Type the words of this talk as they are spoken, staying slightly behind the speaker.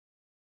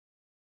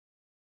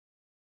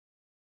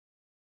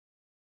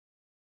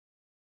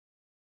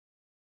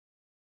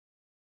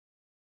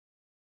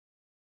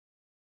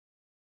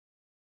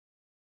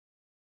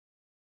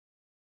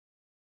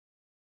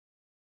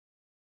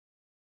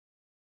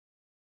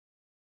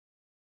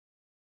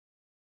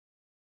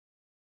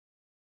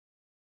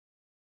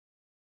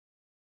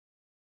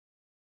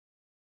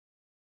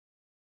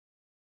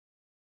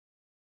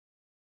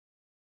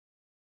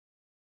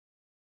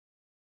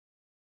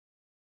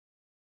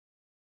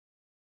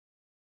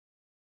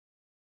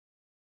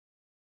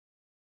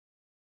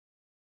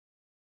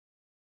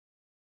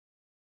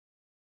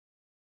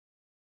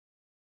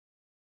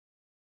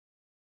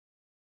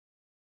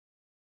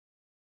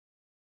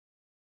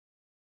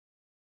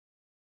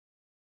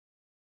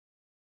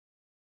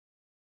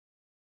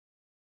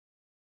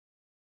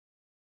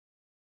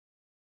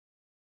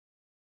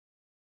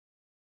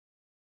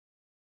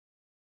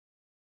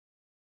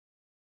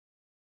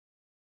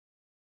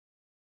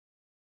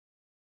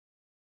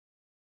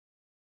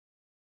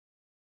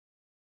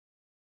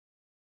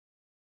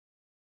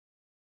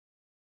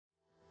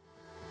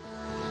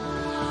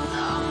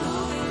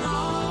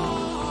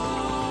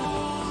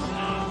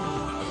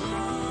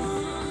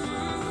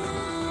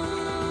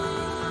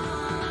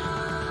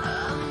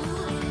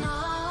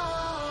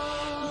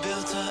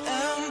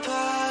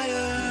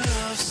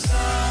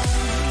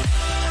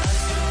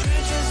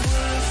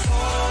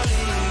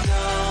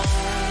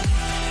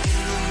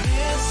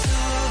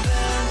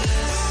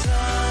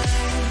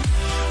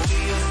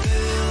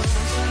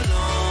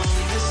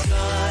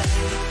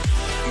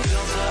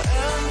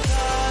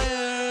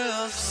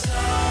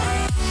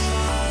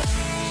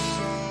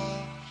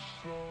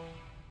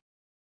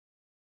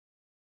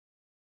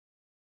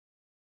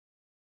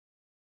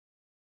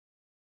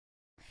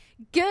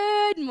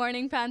Good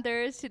morning,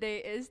 Panthers. Today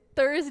is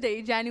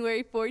Thursday,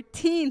 January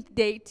 14th,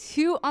 day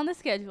 2 on the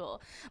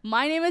schedule.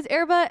 My name is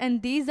Erba,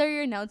 and these are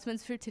your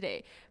announcements for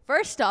today.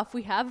 First off,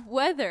 we have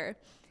weather.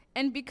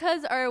 And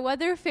because our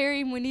weather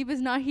fairy Munib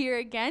is not here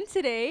again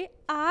today,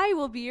 I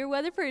will be your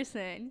weather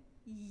person.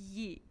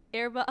 Yee,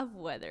 Erba of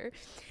weather.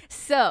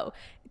 So,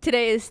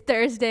 today is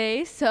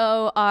Thursday,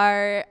 so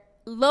our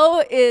low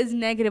is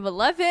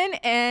 -11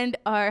 and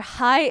our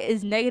high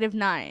is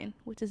 -9,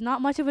 which is not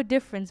much of a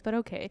difference, but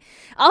okay.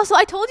 Also,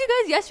 I told you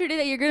guys yesterday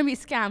that you're gonna be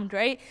scammed,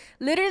 right?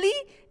 Literally,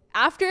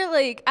 after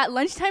at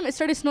lunchtime, it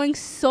started snowing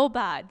so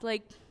bad.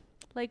 Like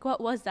what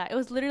was that? It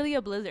was literally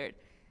a blizzard.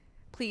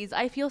 Please,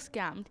 I feel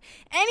scammed.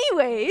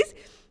 Anyways,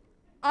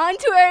 on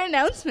to our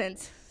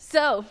announcements.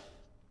 So,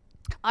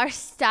 our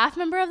staff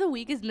member of the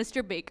week is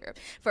Mr. Baker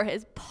for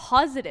his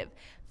positive,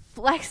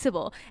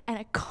 flexible, and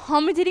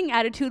accommodating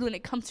attitude when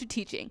it comes to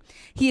teaching.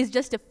 He is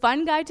just a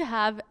fun guy to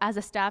have as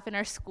a staff in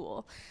our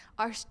school.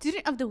 Our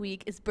student of the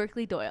week is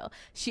Berkeley Doyle.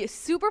 She is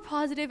super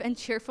positive and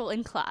cheerful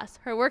in class.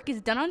 Her work is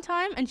done on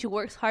time, and she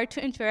works hard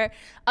to ensure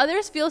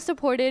others feel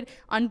supported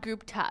on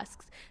group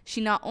tasks.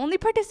 She not only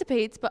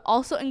participates, but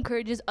also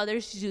encourages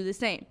others to do the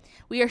same.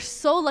 We are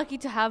so lucky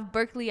to have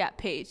Berkeley at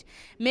Page.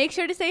 Make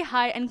sure to say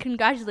hi and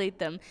congratulate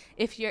them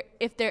if you're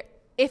in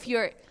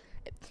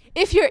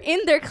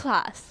their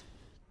class.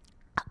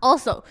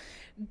 Also,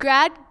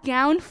 grad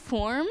gown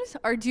forms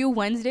are due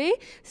Wednesday,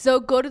 so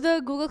go to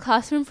the Google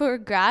Classroom for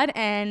grad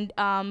and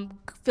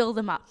fill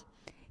them up.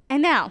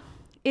 And now,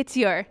 it's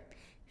your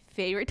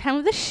favorite time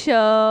of the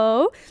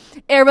show,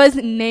 Erba's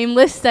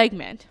Nameless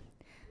segment.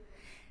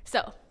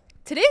 So,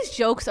 today's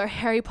jokes are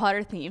Harry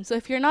Potter themed, so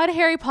if you're not a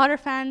Harry Potter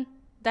fan,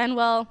 then,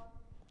 well,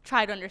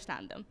 try to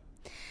understand them.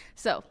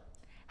 So,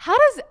 how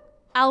does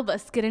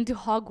Albus get into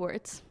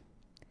Hogwarts?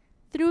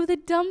 Through the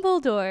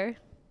Dumbledore.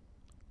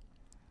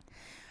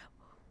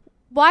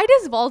 Why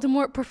does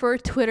Voldemort prefer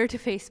Twitter to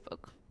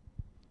Facebook?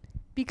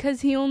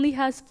 Because he only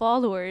has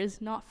followers,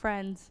 not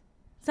friends.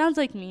 Sounds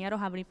like me. I don't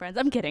have any friends.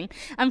 I'm kidding.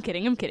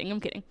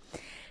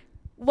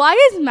 Why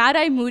is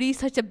Mad-Eye Moody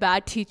such a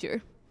bad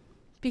teacher?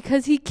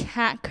 Because he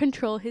can't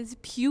control his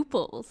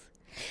pupils.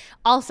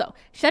 Also,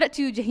 shout out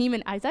to Jaheim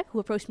and Isaac, who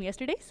approached me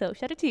yesterday. So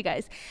shout out to you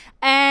guys.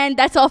 And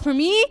that's all for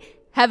me.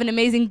 Have an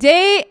amazing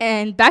day,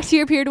 and back to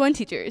your Period 1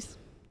 teachers.